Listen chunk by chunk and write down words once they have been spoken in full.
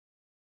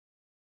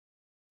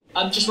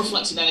Just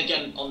reflecting then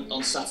again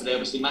on Saturday,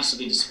 obviously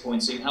massively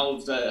disappointing. How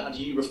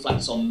do you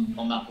reflect on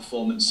that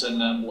performance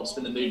and what's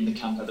been the mood in the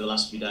camp over the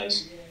last few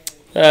days?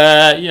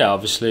 Yeah,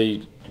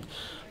 obviously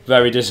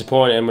very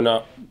disappointing.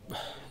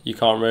 You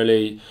can't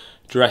really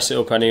dress it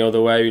up any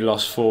other way. We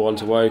lost 4-1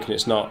 to Woking.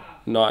 It's not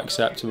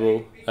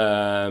acceptable.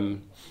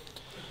 And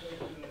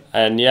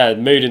yeah,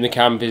 the mood in the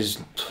camp is.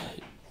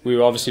 We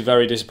were obviously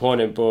very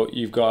disappointed, but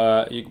we've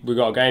got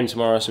a game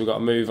tomorrow, so we've got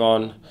to move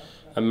on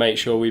and make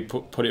sure we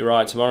put it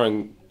right tomorrow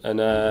and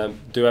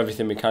do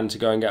everything we can to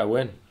go and get a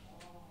win.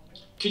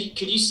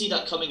 Could you see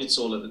that coming at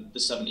all at the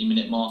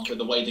 70-minute marker,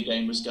 the way the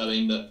game was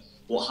going, that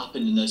what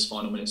happened in those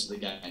final minutes of the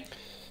game?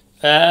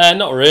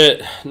 Not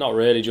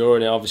really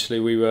during it. Obviously,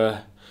 we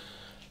were,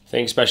 I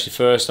think, especially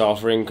first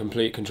half, we're in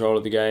complete control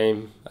of the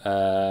game.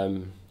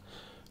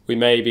 We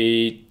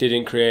maybe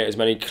didn't create as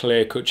many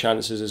clear-cut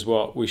chances as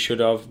what we should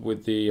have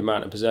with the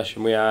amount of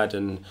possession we had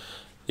and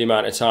the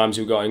amount of times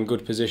we got in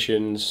good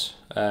positions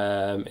in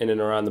and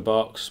around the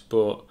box.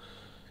 But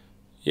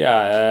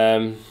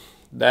yeah,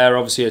 they're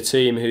obviously a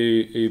team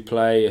who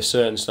play a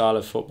certain style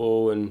of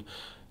football, and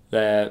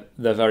they're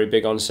very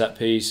big on set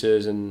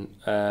pieces, and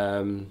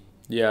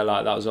yeah,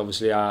 like that was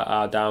obviously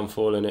our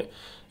downfall, and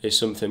it's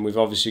something we've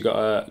obviously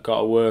got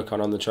to work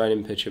on the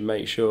training pitch and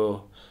make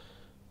sure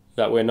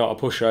that we're not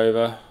a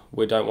pushover.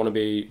 We don't want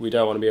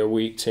to be a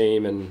weak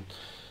team and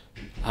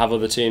have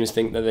other teams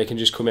think that they can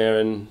just come here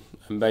and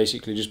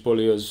basically just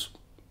bully us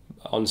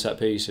on set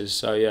pieces.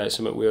 So yeah, it's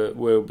something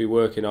we'll be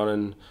working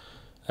on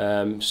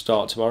and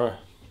start tomorrow.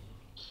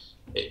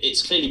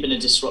 It's clearly been a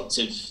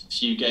disruptive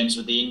few games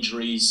with the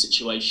injuries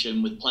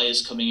situation, with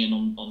players coming in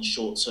on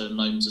short-term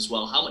loans as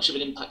well. How much of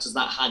an impact has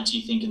that had, do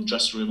you think, in the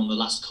dressing room on the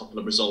last couple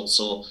of results,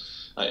 or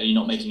are you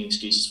not making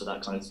excuses for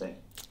that kind of thing?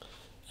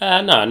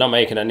 No, not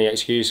making any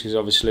excuses, because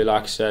obviously,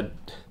 like I said,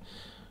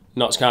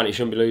 Notts County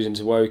shouldn't be losing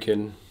to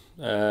Woking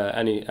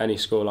any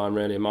scoreline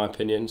really, in my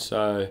opinion.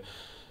 So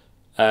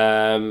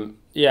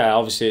yeah,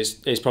 obviously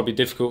it's probably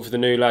difficult for the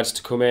new lads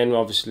to come in.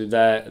 Obviously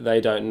they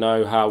don't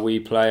know how we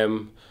play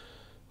them.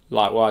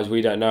 Likewise,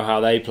 we don't know how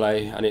they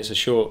play, and it's a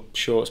short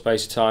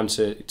space of time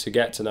to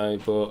get to know.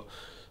 But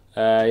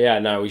yeah,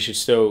 no, we should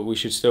still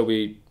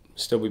be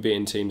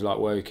beating teams like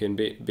Woking,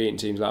 beating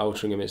teams like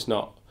Altrincham. It's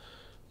not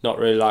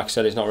really, like I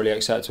said, it's not really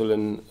acceptable,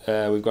 and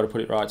we've got to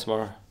put it right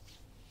tomorrow.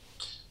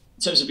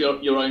 In terms of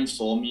your own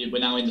form, we're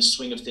now in the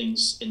swing of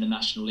things in the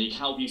National League.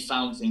 How have you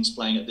found things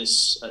playing at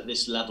this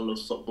level of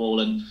football,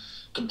 and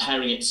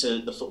comparing it to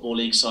the Football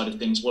League side of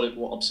things? What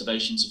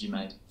observations have you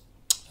made?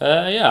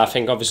 Yeah, I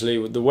think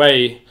obviously the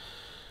way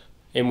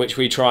in which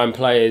we try and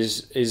play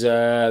is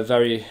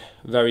very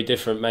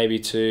different maybe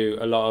to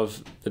a lot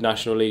of the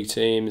National League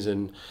teams,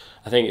 and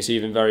I think it's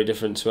even very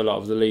different to a lot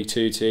of the League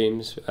Two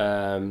teams.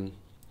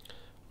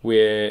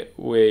 We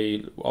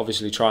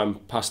obviously try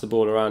and pass the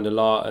ball around a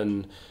lot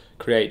and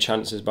create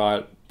chances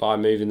by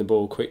moving the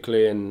ball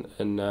quickly, and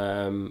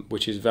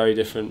which is very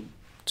different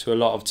to a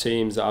lot of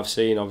teams that I've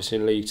seen obviously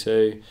in League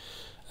Two.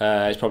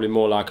 It's probably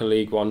more like a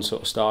League One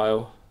sort of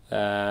style.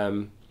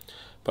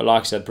 But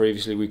like I said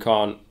previously, we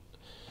can't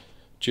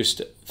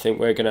just think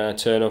we're going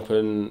to turn up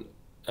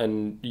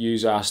and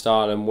use our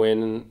style and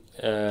win.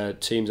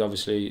 Teams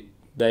obviously,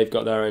 they've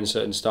got their own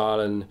certain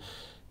style, and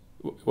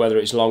whether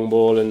it's long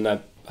ball and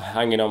they're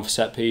hanging on for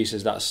set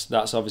pieces,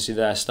 that's obviously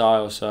their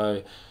style.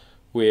 So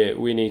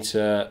we need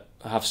to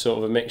have sort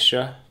of a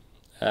mixture,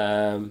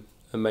 and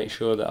make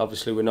sure that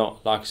obviously we're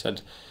not, like I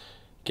said,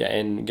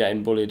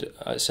 getting bullied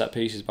at set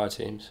pieces by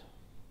teams.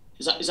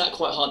 Is that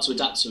quite hard to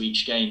adapt to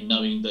each game,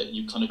 knowing that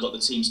you've kind of got the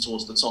teams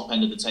towards the top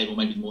end of the table,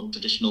 maybe the more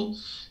traditional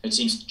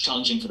teams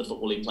challenging for the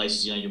Football League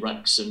places, your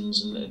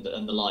Wrexhams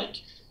and the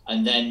like,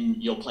 and then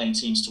you're playing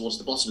teams towards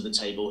the bottom of the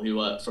table who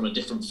are from a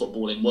different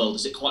footballing world?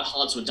 Is it quite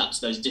hard to adapt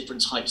to those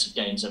different types of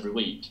games every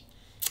week?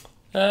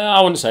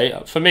 I wouldn't say,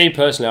 for me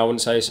personally, I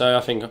wouldn't say so.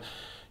 I think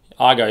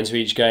I go into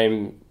each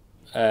game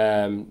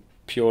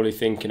purely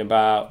thinking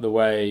about the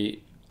way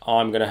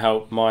I'm going to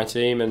help my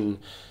team, and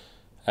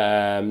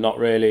not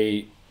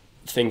really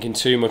thinking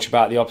too much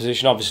about the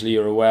opposition. Obviously,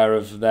 you're aware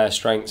of their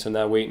strengths and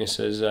their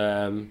weaknesses,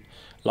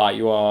 like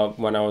you are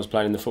when I was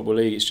playing in the Football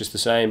League. It's just the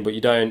same, but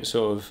you don't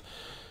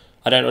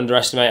I don't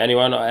underestimate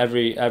anyone.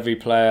 Every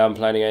player I'm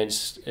playing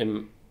against,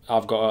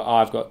 I've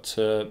got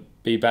to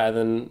be better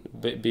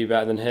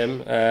than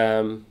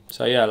him.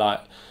 So yeah, like,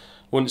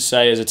 wouldn't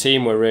say as a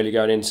team we're really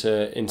going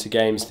into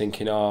games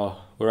thinking, oh,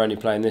 we're only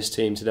playing this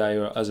team today,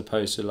 or as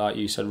opposed to, like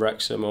you said,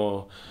 Wrexham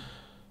or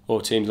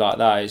teams like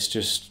that. It's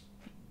just,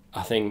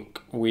 I think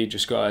we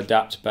just got to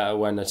adapt better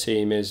when a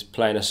team is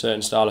playing a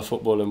certain style of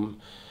football,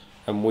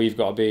 and we've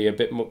got to be a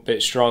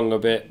bit strong, a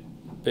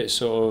bit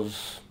sort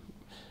of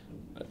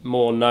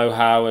more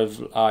know-how of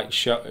like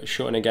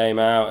shutting a game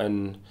out.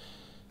 And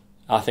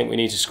I think we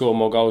need to score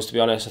more goals, to be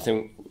honest. I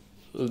think,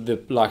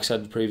 like I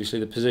said previously,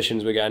 the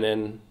positions we're getting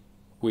in,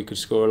 we could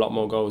score a lot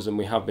more goals than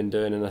we have been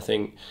doing. And I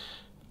think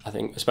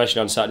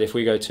especially on Saturday, if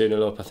we go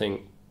 2-0 up, I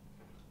think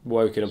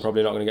Woking are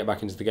probably not going to get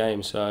back into the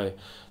game. So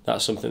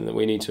that's something that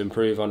we need to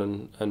improve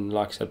on and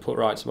like I said, put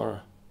right tomorrow.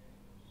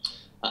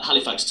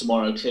 Halifax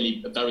tomorrow,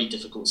 clearly a very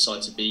difficult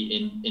side to beat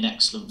in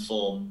excellent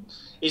form.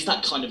 Is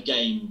that kind of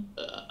game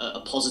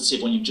a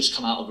positive when you've just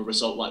come out of a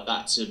result like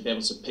that, to be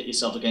able to pit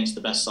yourself against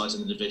the best sides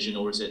in the division,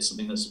 or is it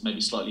something that's maybe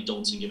slightly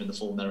daunting given the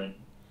form they're in?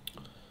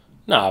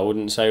 No, I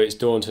wouldn't say it's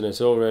daunting at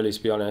all, really,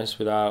 to be honest.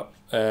 Without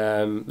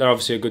they're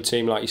obviously a good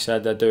team, like you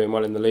said. They're doing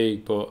well in the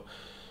league, but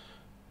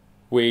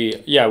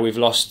we've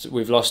lost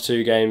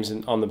 2 games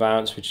on the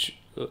bounce, which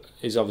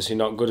is obviously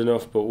not good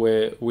enough. But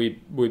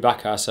we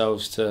back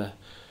ourselves to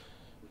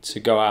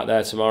go out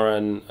there tomorrow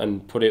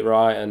and put it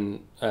right,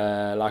 and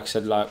like I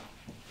said,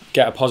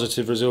 get a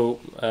positive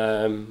result.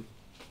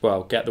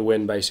 Get the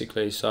win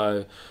basically.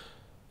 So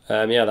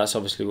that's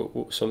obviously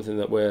something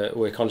that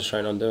we're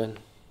concentrating on doing.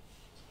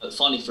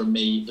 Finally, from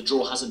me, the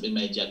draw hasn't been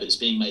made yet, but it's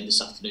being made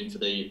this afternoon for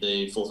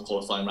the fourth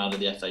qualifying round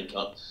of the FA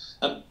Cup.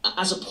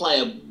 As a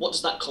player, what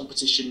does that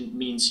competition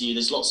mean to you?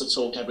 There's lots of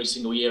talk every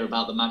single year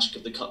about the magic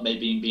of the cup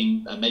maybe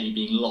being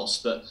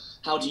lost, but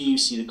how do you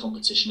see the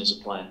competition as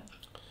a player?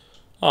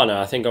 Oh no,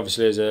 I think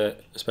obviously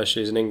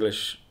especially as an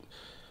English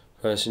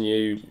person,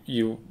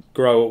 you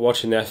grow up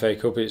watching the FA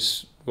Cup.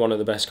 It's one of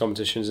the best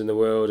competitions in the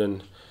world,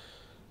 and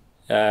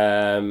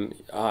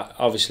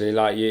obviously,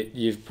 like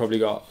you've probably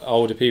got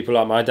older people,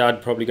 like my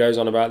dad probably goes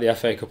on about the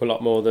FA Cup a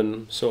lot more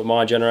than sort of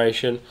my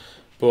generation.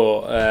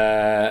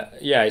 But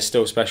it's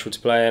still special to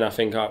play, and I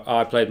think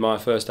I played my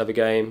first ever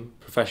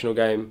professional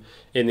game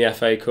in the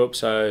FA Cup.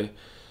 So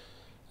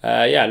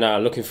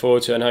looking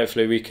forward to it, and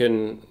hopefully we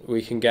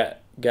can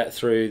get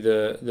through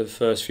the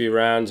first few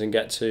rounds and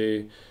get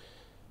to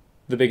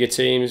the bigger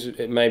teams.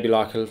 It may be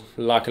like a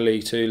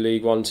League 2,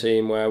 League 1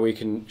 team where we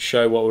can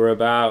show what we're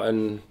about,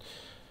 and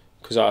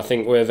because I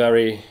think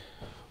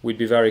we'd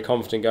be very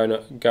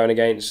confident going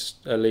against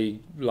a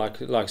league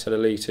like I said, a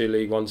League 2,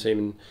 League 1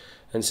 team,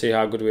 and see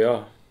how good we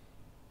are.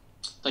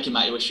 Thank you,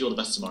 Matt. I wish you all the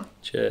best tomorrow.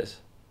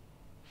 Cheers.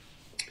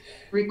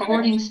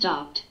 Recording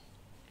stopped.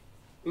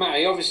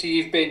 Matty, obviously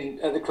you've been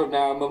at the club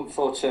now a month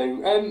or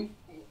two.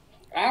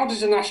 How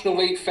does the National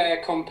League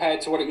fare compare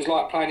to what it was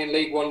like playing in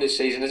League 1 this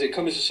season? Has it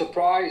come as a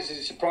surprise? Has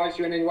it surprised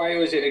you in any way,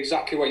 or is it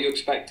exactly what you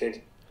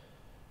expected?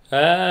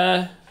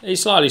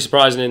 It's slightly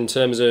surprising in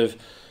terms of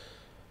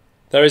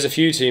there is a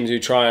few teams who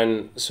try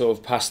and sort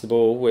of pass the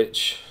ball,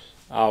 which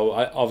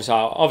obviously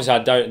I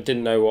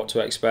didn't know what to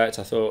expect.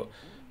 I thought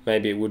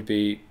maybe it would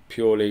be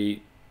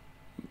purely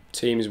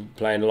teams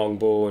playing a long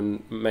ball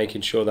and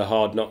making sure they're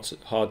hard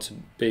to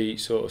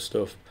beat sort of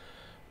stuff.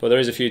 But there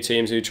is a few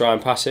teams who try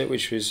and pass it,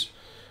 which was,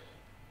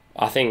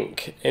 I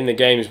think, in the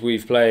games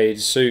we've played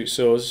suits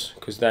us,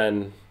 because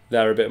then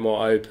they're a bit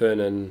more open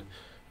and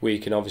we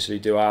can obviously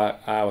do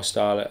our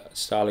style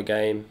of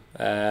game.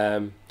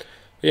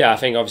 I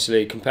think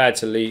obviously compared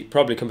to League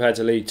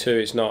 2,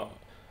 it's not.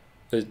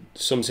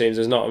 Some teams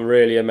there's not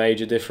really a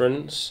major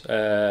difference.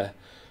 I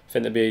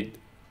think there'd be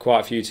quite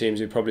a few teams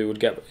who probably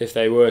would get, if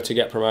they were to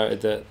get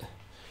promoted, that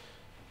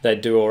they'd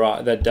do all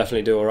right. They'd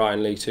definitely do all right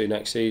in League 2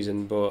 next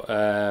season. But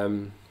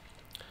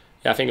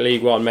I think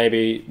League 1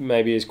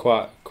 maybe is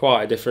quite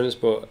a difference.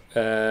 But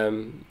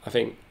I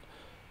think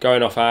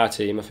going off our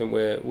team, I think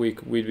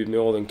we'd be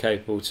more than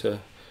capable to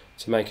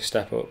make a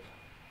step up.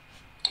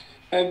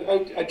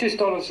 Just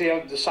honestly,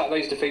 the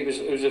Saturday's defeat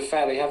was a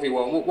fairly heavy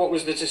one. What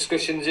was the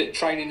discussions at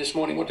training this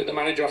morning? What did the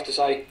manager have to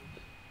say?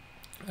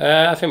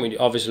 I think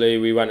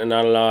we went and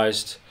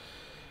analysed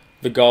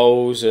the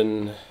goals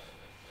and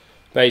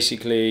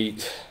basically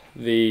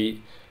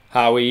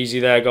how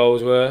easy their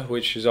goals were,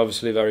 which was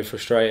obviously very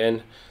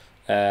frustrating.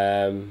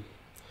 I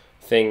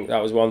think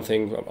that was one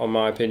thing, on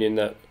my opinion,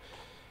 that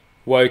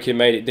Woking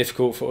made it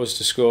difficult for us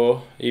to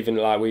score. Even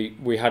like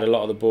we had a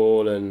lot of the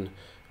ball and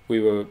we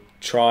were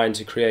trying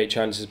to create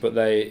chances, but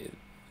they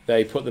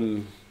put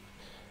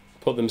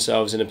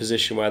themselves in a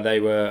position where they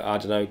were, I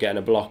don't know, getting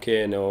a block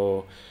in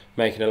or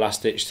making a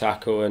last ditch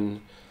tackle,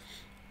 and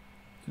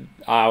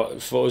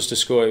for us to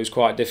score it was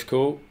quite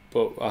difficult.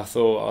 But I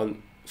thought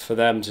for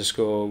them to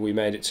score, we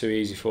made it too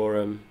easy for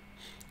them.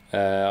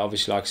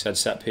 Obviously, like I said,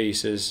 set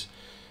pieces,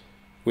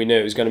 we knew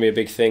it was going to be a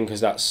big thing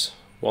because that's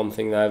one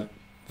thing they're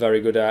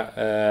very good at.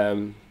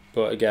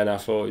 But again, I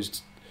thought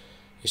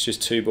it's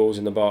just 2 balls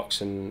in the box,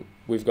 and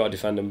we've got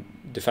to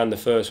defend the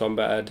first one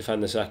better,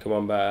 defend the second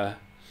one better.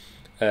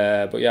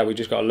 We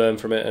just got to learn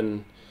from it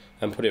and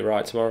put it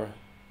right tomorrow.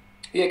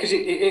 Yeah, because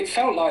it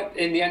felt like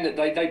in the end that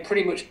they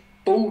pretty much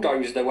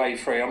bulldozed their way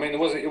through. I mean,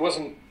 it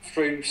wasn't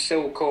through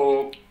silk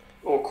or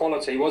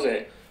quality, was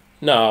it?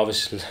 No,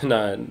 obviously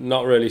no,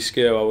 not really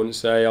skill. I wouldn't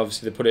say.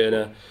 Obviously, they put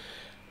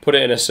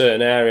it in a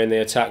certain area and they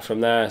attack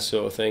from there,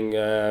 sort of thing.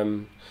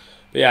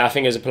 I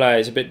think as a player,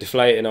 it's a bit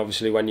deflating.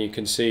 Obviously, when you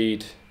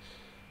concede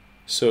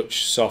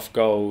such soft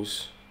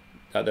goals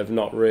that they've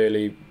not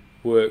really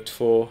worked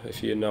for,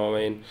 if you know what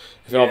I mean.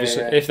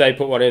 If they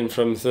put one in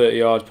from 30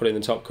 yards, put it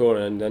in the top corner,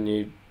 and then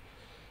you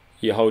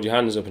hold your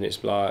hands up and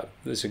it's like,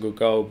 it's a good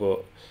goal,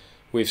 but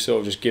we've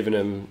sort of just given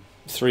them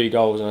 3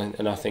 goals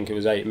and I think it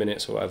was 8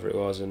 minutes or whatever it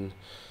was, and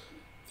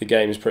the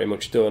game is pretty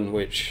much done,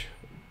 which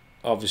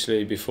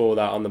obviously before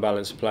that on the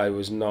balance of play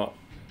was not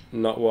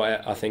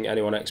what I think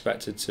anyone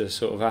expected to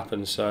sort of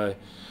happen. So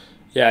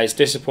yeah, it's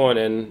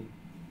disappointing.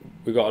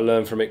 We've got to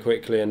learn from it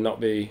quickly and not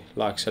be,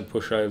 like I said,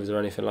 pushovers or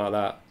anything like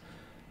that.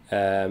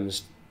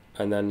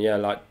 And then, yeah,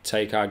 like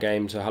take our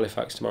game to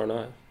Halifax tomorrow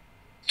night.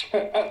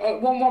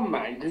 1-1,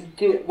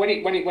 mate. When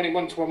it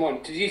went to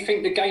 1-1, did you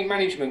think the game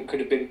management could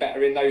have been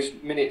better in those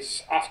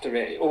minutes after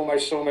it?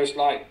 Almost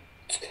like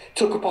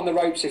took up on the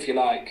ropes, if you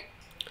like.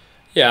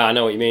 Yeah, I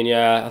know what you mean.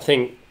 Yeah, I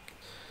think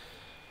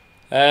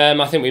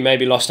we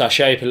maybe lost our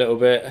shape a little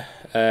bit.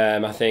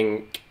 I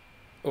think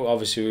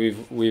obviously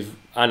we've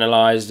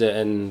analysed it,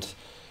 and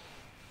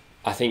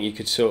I think you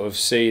could sort of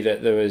see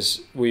that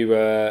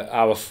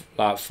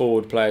our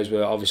forward players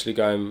were obviously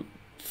going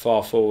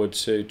far forward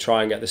to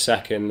try and get the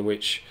second,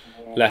 which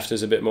left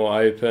us a bit more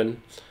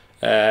open.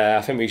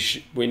 I think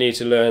we need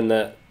to learn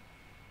that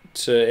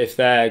if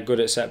they're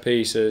good at set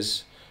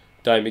pieces,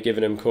 don't be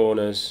giving them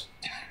corners,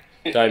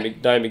 don't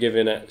be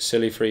giving it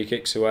silly free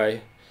kicks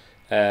away,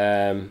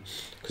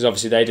 because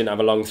obviously they didn't have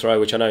a long throw,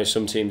 which I know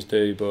some teams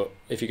do. But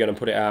if you're going to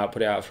put it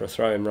out for a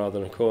throw in rather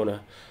than a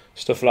corner,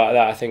 stuff like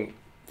that. I think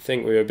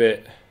we were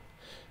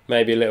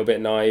maybe a little bit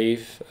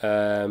naive,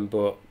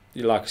 but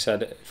like I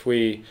said, if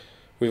we've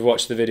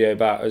watched the video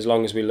back, as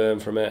long as we learn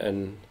from it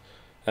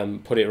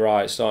and put it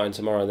right starting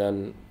tomorrow,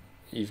 then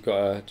you've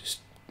got to just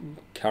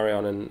carry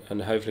on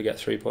and hopefully get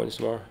 3 points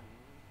tomorrow.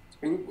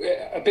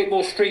 A bit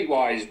more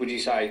streetwise, would you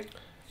say?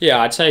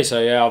 Yeah, I'd say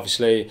so. Yeah,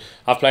 obviously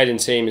I've played in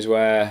teams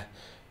where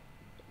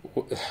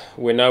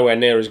we're nowhere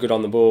near as good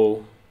on the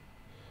ball.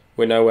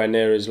 We're nowhere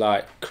near as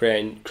like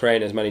creating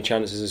as many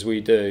chances as we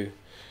do,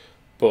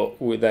 but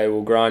they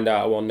will grind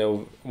out a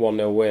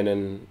 1-0 win,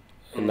 and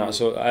that's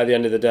what, at the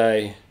end of the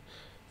day,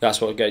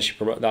 that's what gets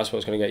you that's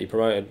what's going to get you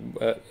promoted.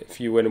 If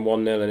you win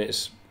 1-0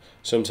 and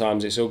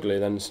sometimes it's ugly,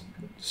 then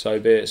so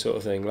be it, sort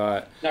of thing.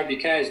 Like nobody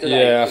cares, do they?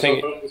 Yeah, I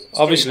think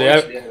obviously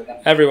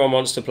everyone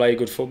wants to play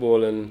good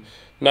football, and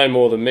no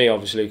more than me,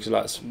 obviously,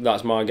 because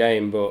that's my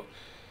game. But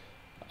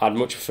I'd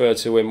much prefer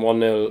to win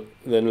 1-0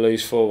 than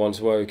lose 4-1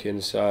 to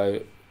Woking.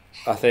 So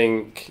I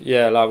think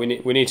like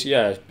we need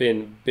to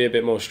be a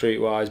bit more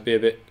streetwise, be a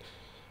bit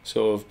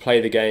sort of play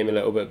the game a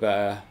little bit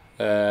better,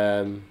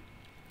 and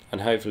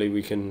hopefully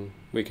we can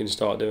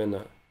start doing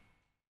that.